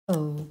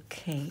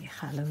Okay,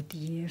 hello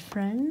dear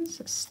friends,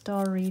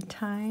 story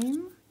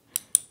time.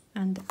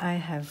 And I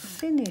have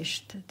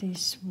finished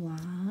this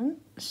one,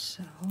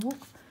 so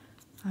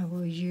I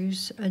will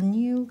use a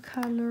new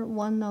color.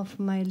 One of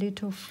my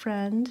little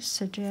friends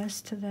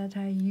suggested that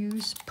I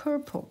use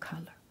purple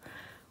color.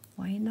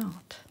 Why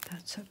not?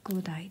 That's a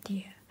good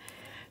idea.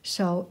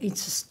 So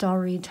it's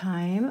story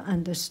time,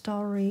 and the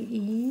story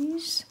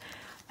is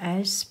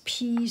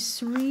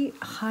Sp3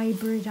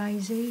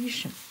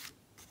 hybridization.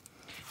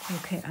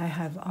 Okay, I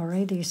have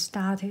already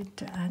started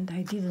and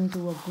I didn't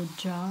do a good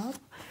job,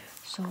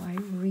 so I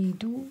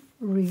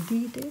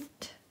redid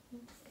it.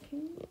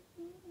 Okay,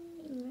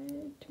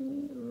 let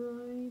me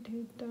write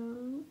it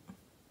down.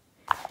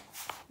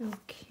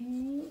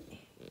 Okay,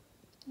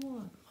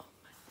 one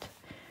moment.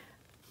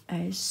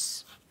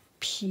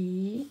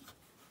 Sp3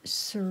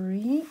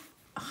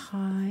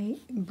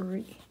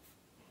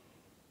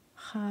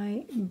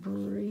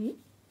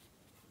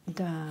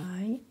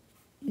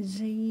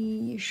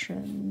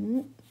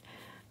 hybridization.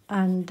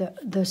 And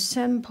the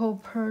sample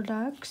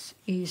products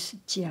is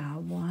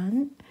甲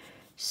烷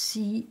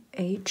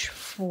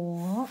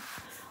CH4.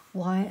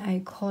 Why I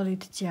call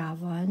it 甲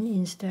烷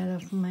instead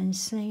of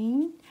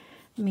methane?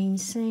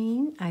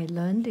 I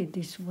learned it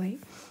this way.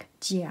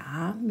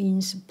 甲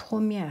means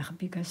première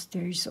because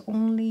there is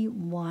only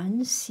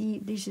one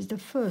C. This is the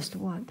first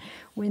one.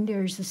 When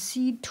there is a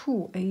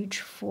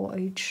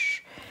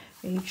C2H4H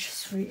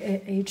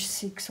H3,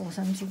 H6 or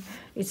something,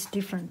 it's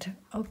different,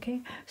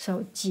 okay?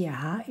 So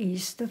甲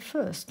is the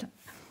first,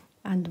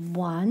 and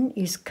 1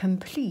 is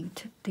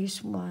complete.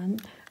 This one,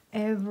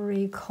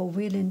 every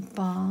covalent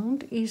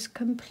bond is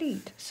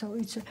complete. So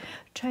it's a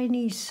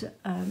Chinese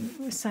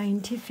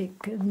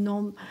scientific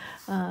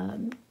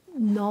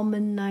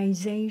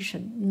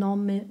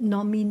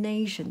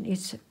nomination.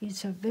 It's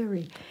a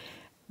very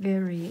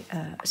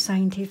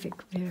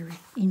scientific, very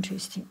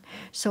interesting.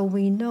 So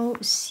we know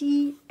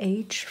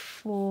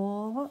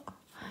CH4,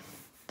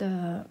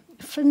 the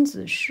分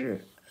子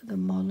式, the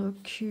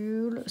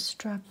molecule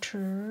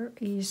structure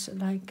is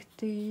like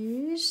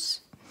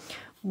this.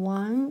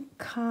 One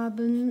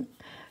carbon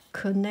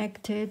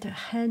connected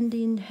hand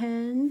in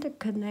hand,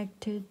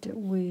 connected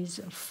with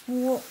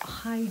 4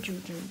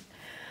 hydrogen.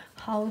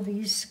 How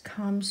this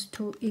comes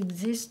to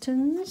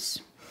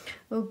existence?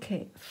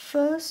 Okay,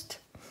 first,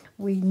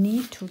 we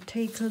need to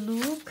take a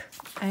look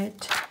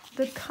at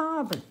the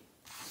carbon.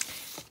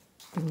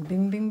 Bing,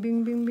 bing, bing,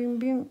 bing, bing, bing,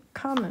 bing.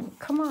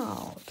 Come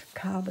out,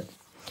 carbon.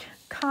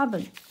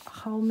 Carbon,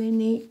 how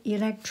many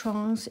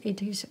electrons it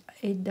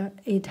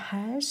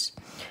has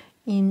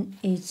in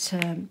its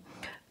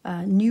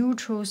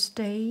neutral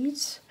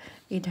states?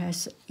 It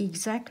has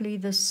exactly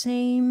the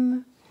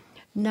same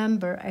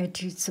number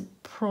at its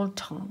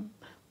proton.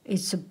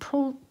 Its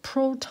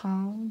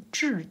proton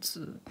质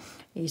子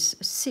is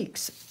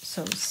 6,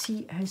 so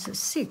C has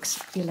 6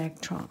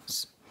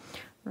 electrons,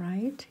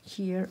 right?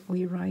 Here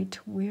we write,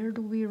 where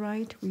do we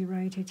write? We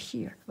write it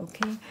here,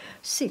 okay?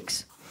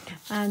 6.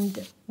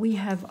 And we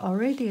have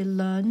already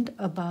learned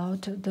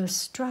about the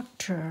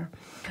structure,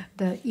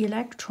 the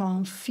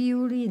electron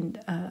fill-in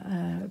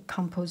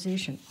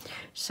composition.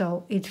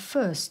 So it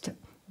first,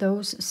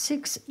 those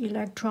 6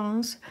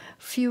 electrons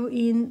fill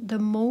in the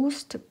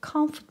most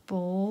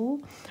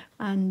comfortable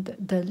and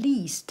the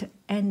least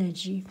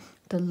energy,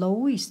 the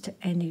lowest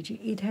energy.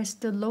 It has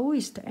the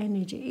lowest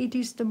energy. It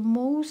is the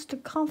most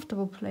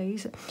comfortable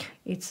place.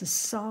 It's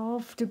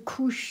soft,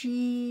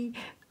 cushy,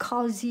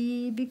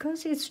 cozy,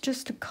 because it's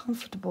just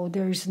comfortable.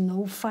 There is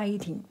no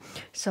fighting.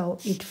 So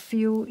it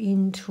fills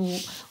into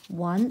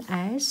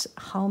 1s.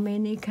 How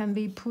many can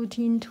be put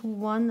into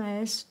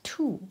 1s?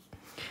 2.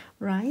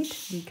 Right?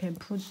 We can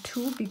put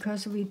 2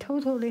 because we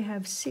totally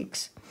have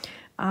 6.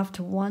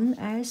 After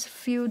 1s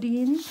filled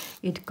in,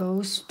 it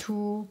goes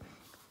to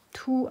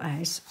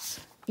 2s.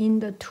 In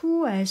the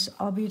 2s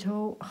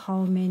orbital,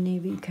 how many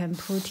we can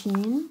put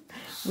in?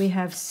 We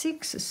have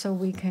 6, so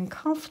we can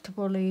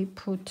comfortably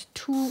put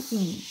 2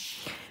 in.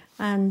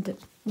 And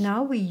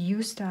now we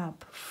used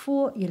up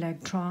 4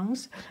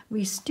 electrons.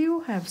 We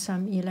still have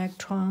some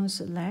electrons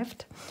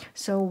left.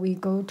 So we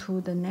go to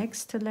the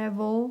next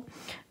level,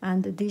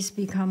 and this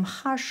becomes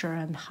harsher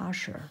and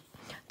harsher.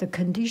 The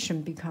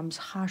condition becomes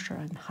harsher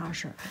and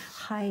harsher,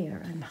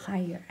 higher and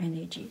higher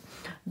energy.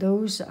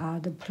 Those are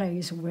the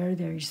places where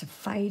there is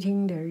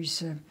fighting,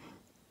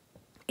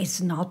 it's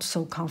not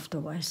so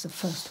comfortable as the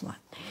first one.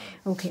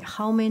 Okay,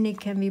 how many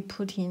can we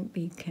put in?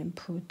 We can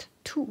put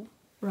 2.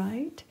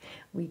 Right?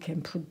 We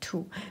can put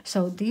 2.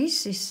 So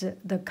this is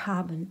the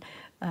carbon's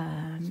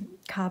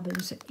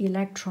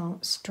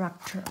electron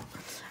structure.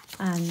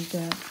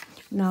 And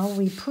now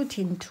we put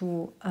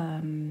into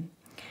a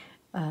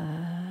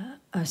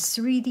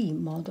 3D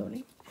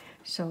modeling.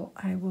 So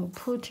I will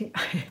put it,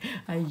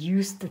 I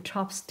use the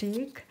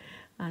chopstick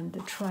and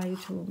try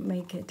to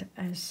make it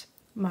as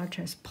much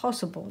as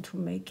possible to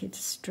make it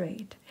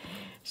straight.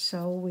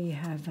 So we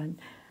have an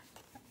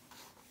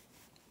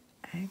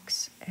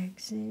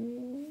x-axis.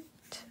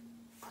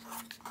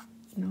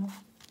 No,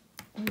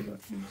 we will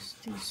use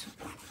this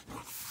one.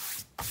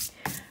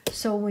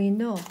 So we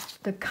know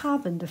the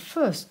carbon, the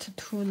first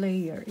two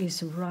layer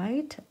is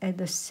right at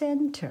the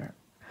center,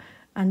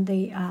 and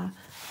they are,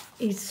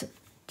 it's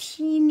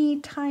teeny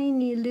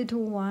tiny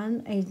little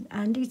one,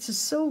 and it's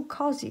so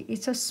cozy.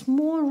 It's a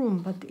small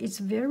room, but it's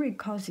very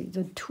cozy.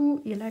 The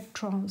two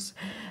electrons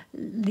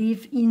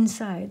live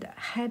inside,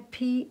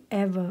 happy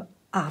ever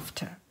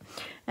after.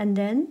 And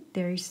then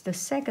there is the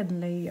second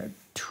layer,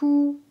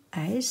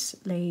 2s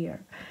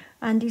layer.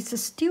 And it's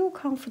still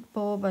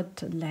comfortable,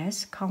 but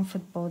less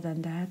comfortable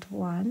than that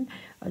one.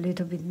 A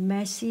little bit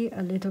messy,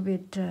 a little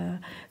bit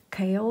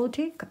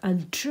chaotic,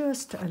 and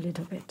just a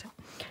little bit.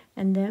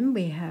 And then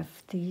we have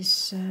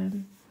this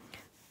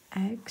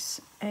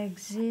X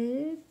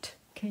exit.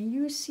 Can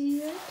you see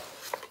it?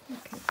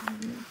 Okay,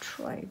 let me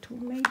try to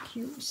make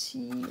you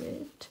see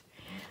it.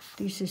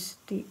 This is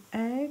the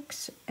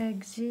X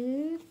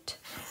exit,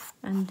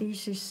 and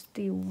this is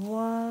the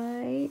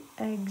Y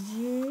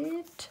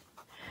exit.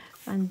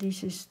 And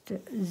this is the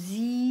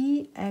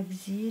Z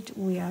exit.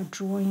 We are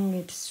drawing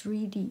it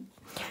 3D.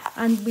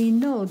 And we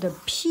know the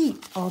p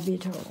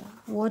orbital.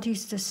 What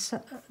is the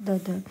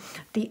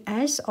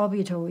s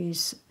orbital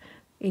is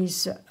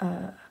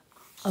a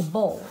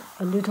ball,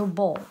 a little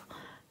ball.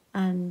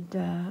 And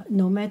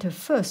no matter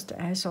first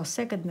s or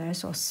second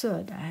s or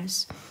third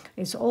s,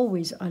 it's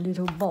always a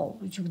little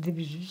ball.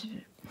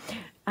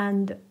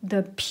 And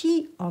the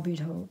p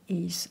orbital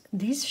is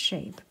this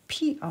shape.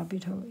 P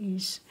orbital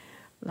is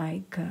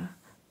like a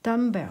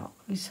dumbbell.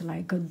 It's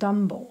like a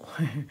dumbbell.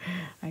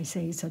 I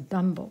say it's a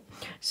dumbbell.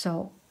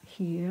 So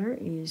here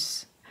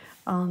is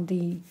on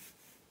the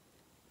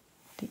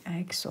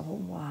x or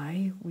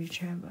y,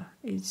 whichever.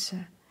 It's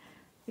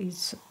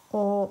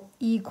all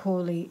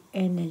equally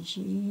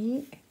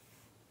energy.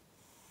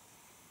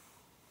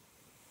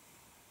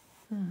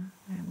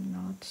 I'm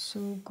not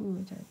so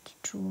good at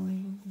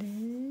drawing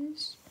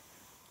this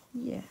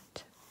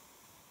yet.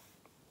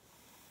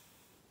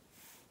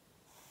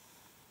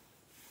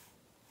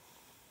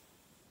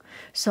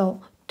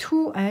 So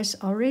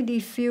 2s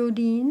already filled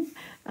in,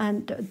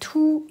 and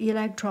 2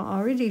 electron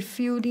already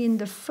filled in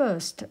the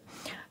first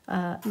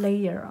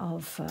layer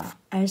of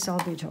s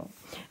orbital,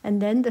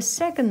 and then the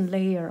second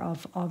layer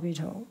of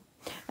orbital,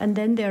 and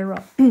then there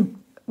are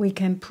we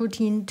can put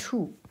in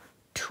 2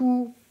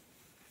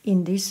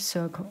 in this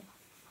circle,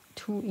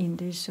 2 in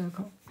this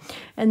circle,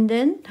 and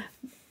then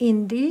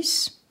in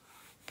this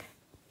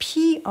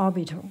p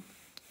orbital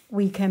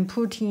we can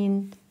put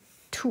in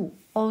 2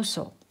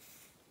 also.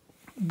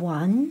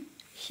 1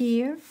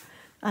 here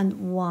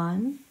and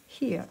 1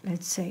 here,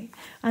 let's say.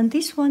 And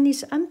this one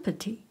is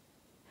empty.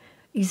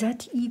 Is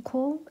that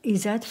equal?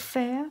 Is that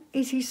fair?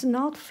 It is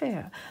not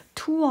fair.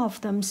 2 of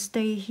them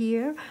stay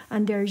here,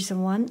 and there is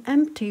 1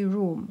 empty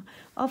room.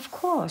 Of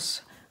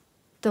course,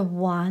 the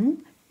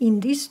 1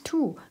 in these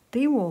 2,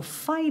 they will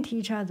fight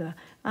each other,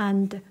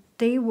 and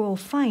they will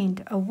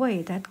find a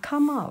way that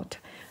come out.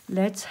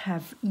 Let's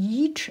have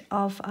each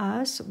of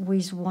us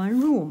with 1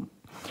 room.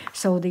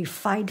 So they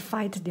fight,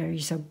 there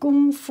is a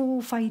Kung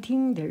Fu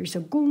fighting, there is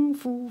a Kung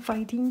Fu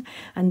fighting,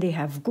 and they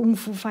have Kung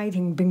Fu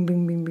fighting, bing,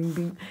 bing, bing, bing,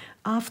 bing.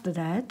 After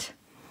that,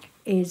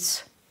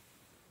 it's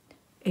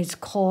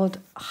called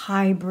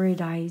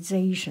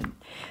hybridization.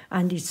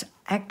 And it's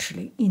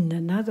actually, in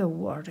another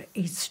word,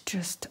 it's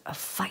just a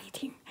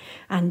fighting.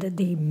 And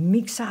they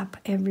mix up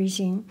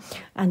everything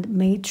and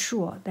made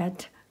sure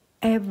that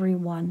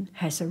everyone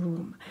has a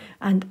room.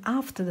 And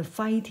after the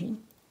fighting,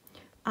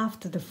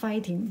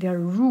 their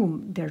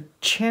room, their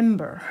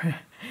chamber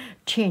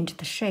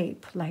changed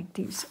shape like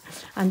this.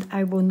 And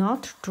I will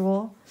not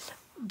draw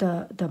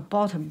the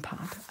bottom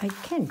part. I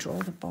can draw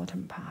the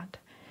bottom part.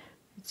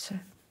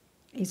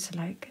 It's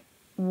like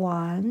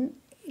 1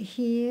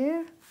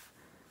 here,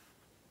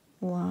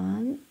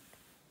 1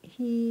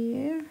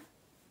 here,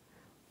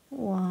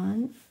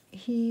 1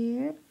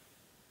 here,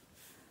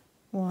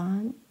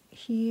 1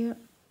 here.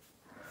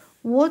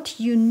 What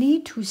you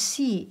need to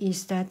see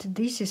is that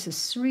this is a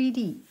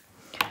 3D.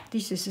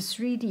 This is a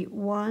 3D.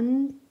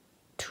 1,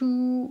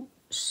 2,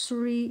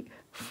 3,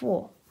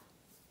 4.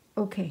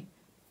 Okay.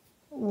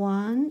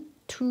 1,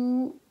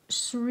 2,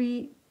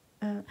 3.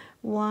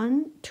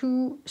 1,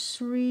 2,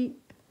 3.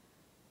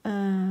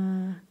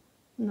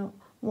 No.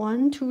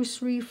 1, 2,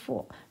 3,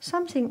 4.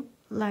 Something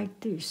like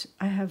this.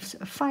 I have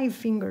 5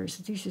 fingers.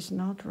 This is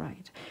not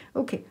right.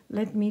 Okay.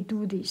 Let me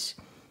do this.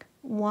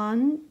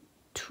 1,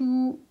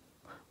 2.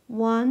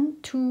 1,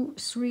 2,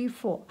 3,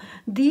 4.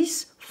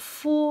 These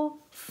 4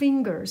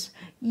 fingers,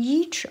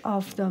 each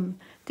of them,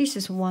 this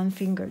is 1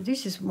 finger,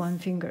 this is 1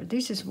 finger,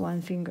 this is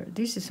 1 finger,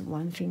 this is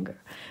 1 finger.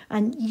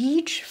 And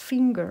each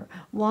finger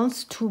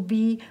wants to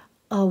be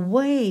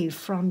away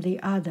from the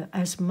other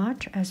as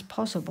much as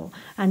possible,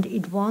 and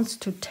it wants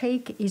to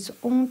take its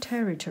own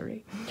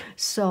territory.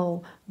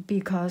 So,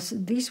 because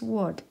this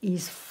word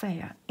is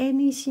fair,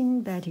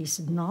 anything that is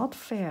not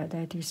fair,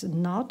 that is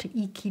not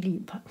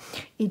equilibrium,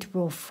 it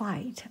will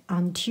fight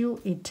until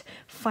it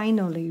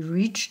finally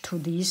reach to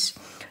this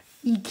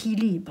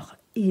equilibrium,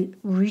 it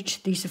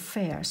reach this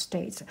fair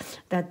state,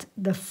 that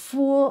the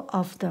 4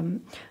 of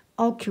them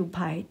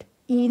occupied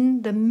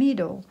in the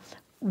middle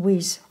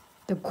with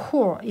the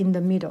core in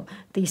the middle,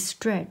 they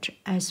stretch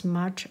as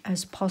much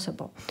as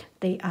possible.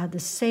 They are the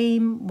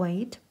same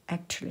weight,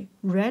 actually,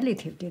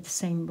 relatively the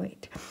same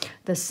weight,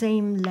 the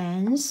same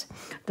length,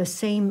 the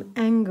same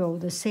angle,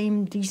 the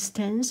same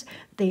distance.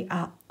 They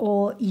are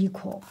all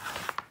equal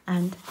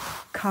and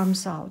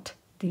comes out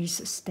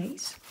these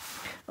states.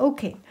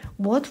 Okay,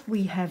 what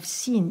we have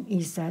seen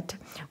is that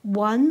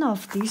one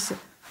of these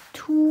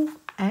two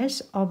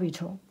s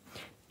orbital,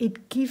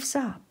 it gives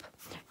up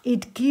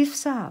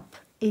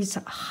its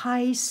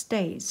high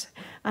states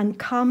and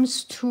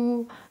comes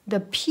to the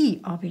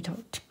p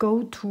orbital to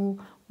go to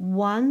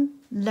one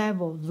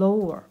level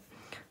lower.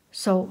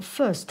 So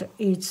first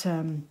it's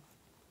from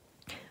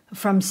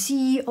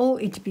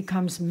CEO it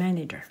becomes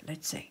manager,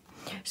 let's say.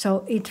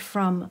 So it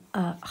from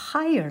a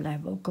higher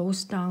level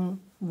goes down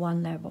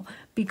one level,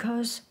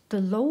 because the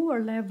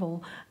lower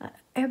level,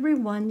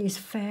 everyone is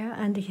fair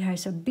and he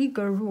has a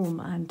bigger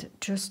room and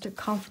just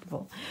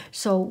comfortable.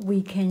 So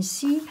we can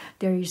see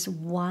there is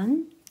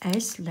one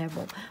S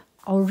level.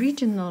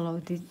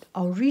 The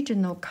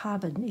original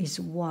carbon is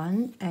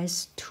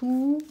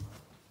 1s2.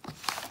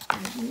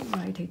 Let me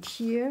write it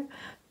here.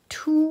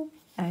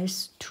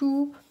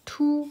 2s2,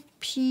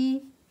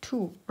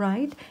 2p2,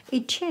 right?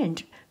 It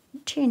change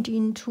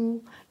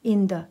into,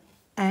 in the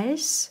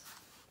S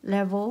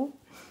level,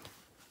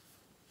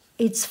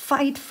 it's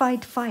fight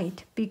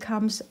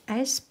becomes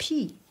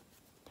SP.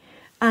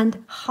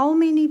 And how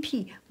many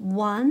P?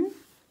 One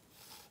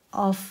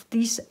of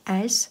these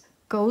S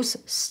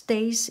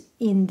stays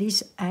in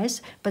this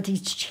S, but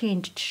it's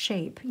changed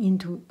shape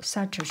into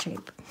such a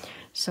shape.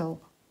 So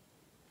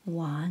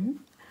 1.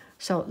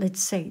 So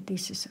let's say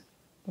this is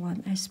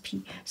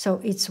 1sp. So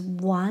it's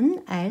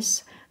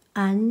 1s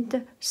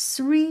and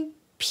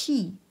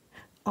 3p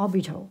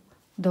orbital,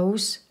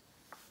 those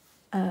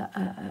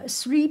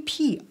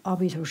 3p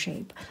orbital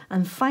shape,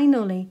 and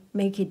finally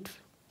make it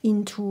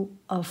into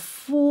a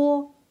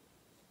four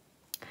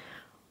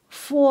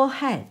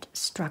head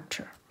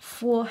structure.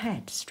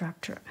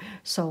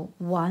 So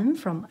 1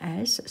 from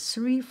S,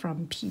 3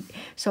 from P.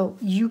 So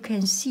you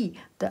can see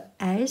the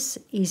S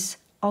is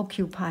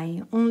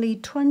occupying only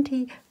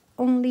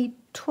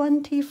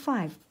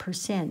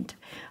 25%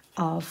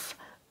 of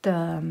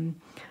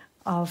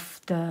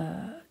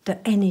the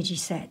energy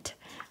set,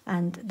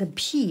 and the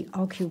P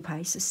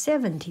occupies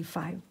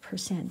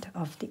 75%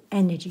 of the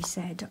energy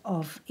set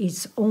of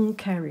its own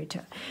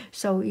character.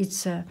 So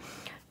it's a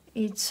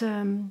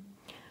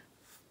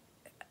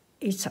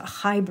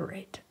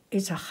hybrid.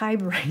 It's a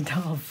hybrid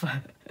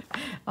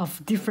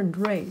of different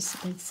rays,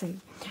 let's say.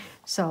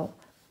 So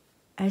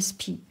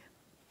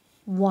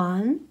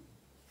SP1,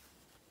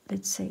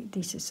 let's say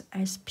this is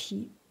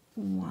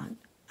SP1,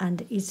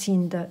 and it's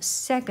in the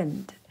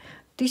second.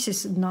 This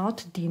is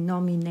not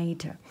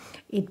denominator.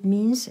 It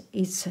means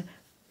it's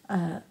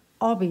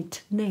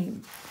orbit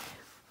name.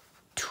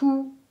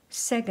 2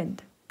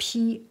 second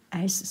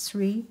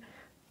PS3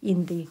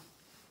 in the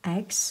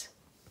X.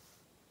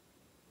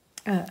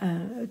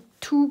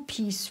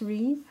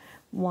 2p3,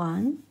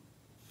 1,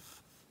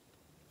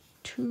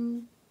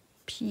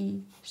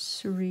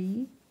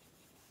 2p3,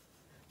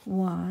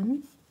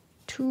 1,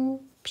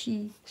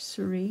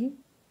 2p3,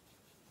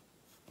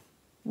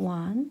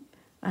 1,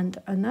 and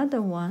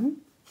another one,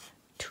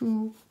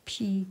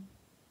 2sp.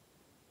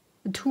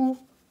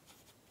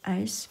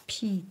 I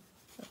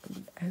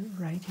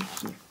write it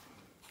here.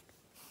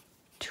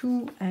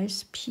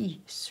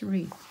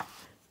 2sp3.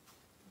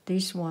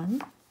 This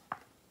one.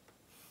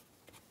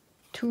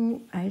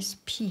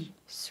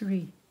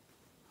 2sp3.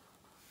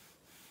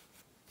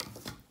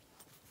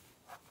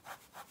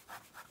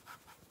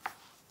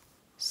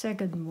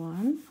 Second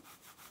one.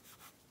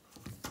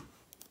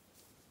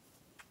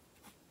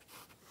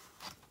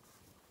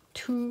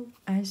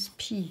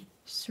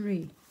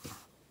 2sp3.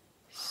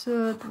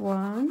 Third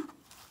one.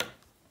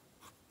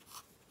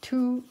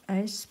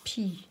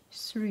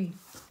 2sp3.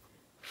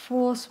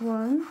 Fourth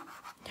one.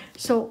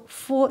 So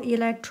 4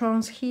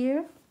 electrons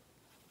here.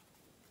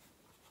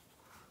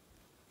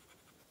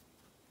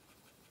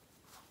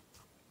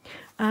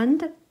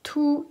 And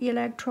 2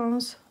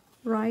 electrons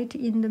right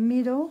in the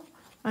middle,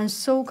 and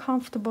so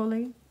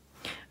comfortably.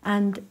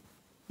 And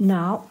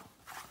now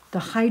the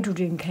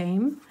hydrogen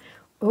came.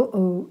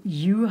 Uh-oh,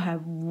 you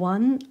have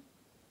one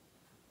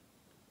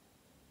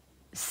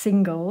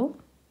single.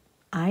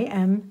 I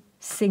am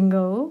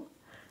single.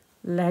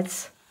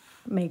 Let's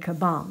make a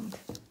bond.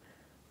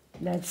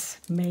 Let's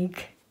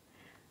make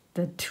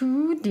the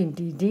two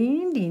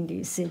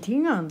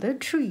sitting on the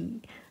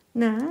tree.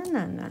 Na.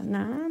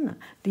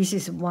 This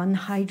is one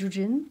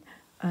hydrogen.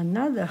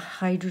 Another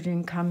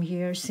hydrogen come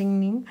here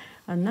singing.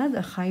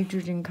 Another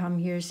hydrogen come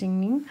here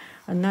singing.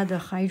 Another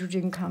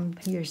hydrogen come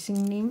here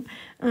singing.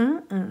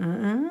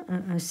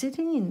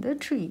 Sitting in the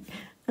tree.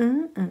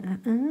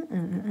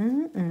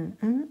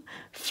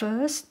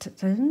 First,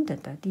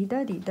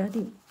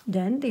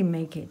 then they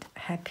make it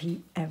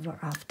happy ever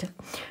after.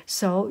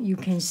 So you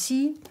can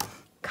see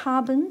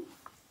carbon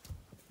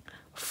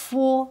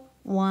 4,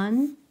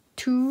 1,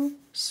 2,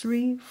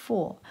 3,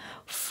 4.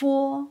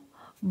 4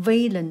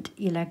 valent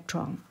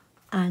electron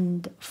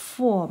and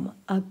form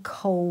a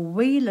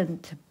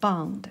covalent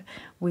bond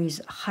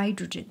with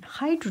hydrogen.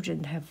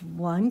 Hydrogen have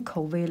one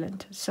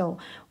covalent, so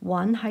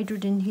one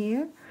hydrogen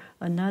here,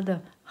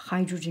 another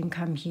hydrogen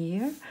come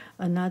here,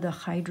 another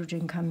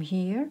hydrogen come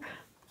here,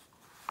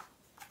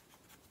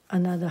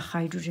 another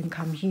hydrogen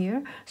come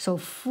here. So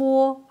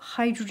 4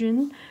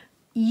 hydrogen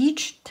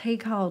each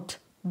take out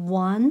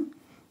one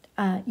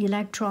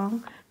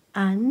electron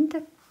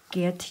and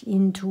get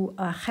into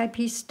a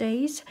happy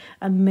state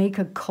and make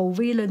a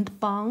covalent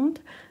bond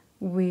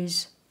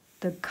with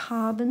the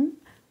carbon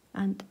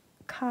and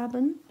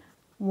carbon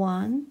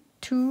 1,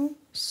 2,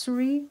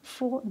 3,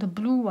 4, the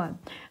blue one.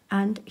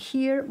 And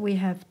here we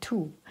have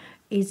 2.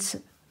 It's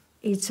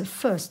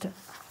first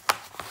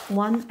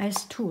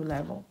 1s2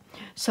 level.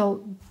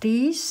 So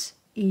this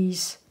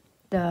is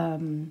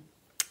the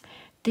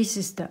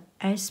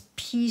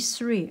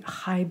Sp3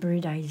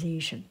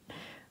 hybridization.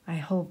 I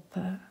hope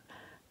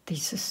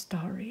this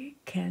story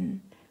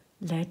can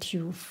let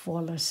you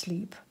fall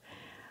asleep.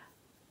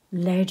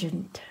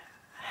 Legend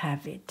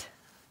have it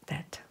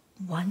that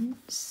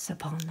once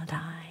upon a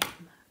time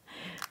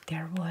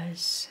there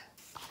was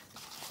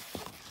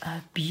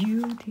a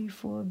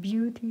beautiful,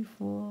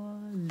 beautiful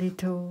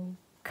little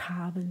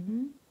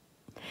carbon,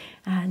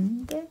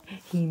 and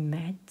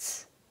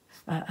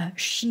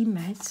she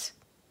met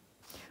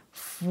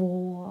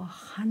 4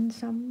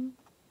 handsome.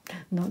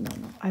 No,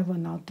 I will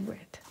not do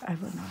it.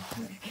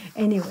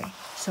 Anyway,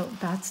 so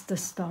that's the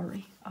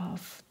story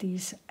of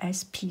this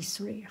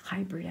Sp3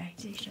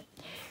 hybridization.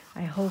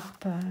 I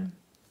hope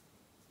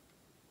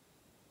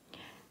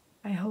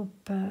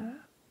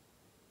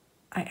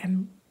I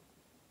am,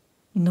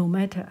 no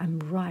matter I'm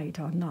right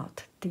or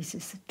not, this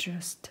is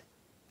just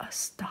a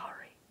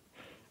story.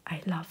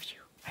 I love you.